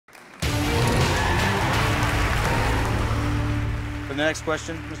the next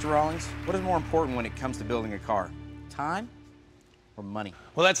question, Mr. Rawlings. What is more important when it comes to building a car? Time or money?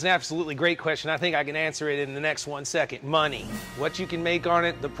 Well, that's an absolutely great question. I think I can answer it in the next 1 second. Money. What you can make on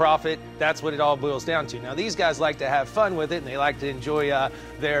it, the profit, that's what it all boils down to. Now, these guys like to have fun with it, and they like to enjoy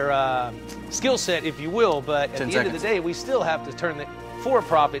their skill set, if you will, but at the end of the day, we still have to turn it for a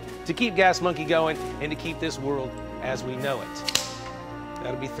profit to keep Gas Monkey going and to keep this world as we know it.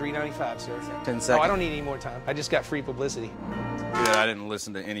 That'll be $3.95, sir. 10 seconds. Oh, I don't need any more time. I just got free publicity. Good, I didn't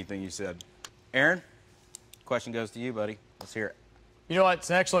listen to anything you said. Aaron, question goes to you, buddy. Let's hear it. You know what? It's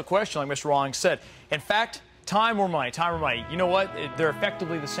an excellent question, like Mr. Rawlings said. In fact, time or money, time or money. You know what? They're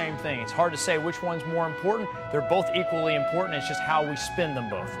effectively the same thing. It's hard to say which one's more important. They're both equally important. It's just how we spend them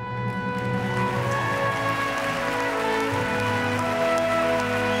both.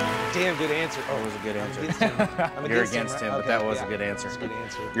 Damn good answer. Oh, it was a good answer. You're against him, but that was a good answer. That's a good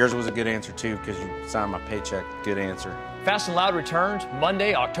answer. Yours was a good answer, too, because you signed my paycheck. Good answer. Fast and Loud returns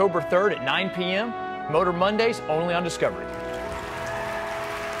Monday, October 3rd at 9 p.m. Motor Mondays only on Discovery.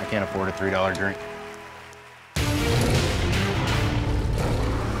 I can't afford a $3 drink.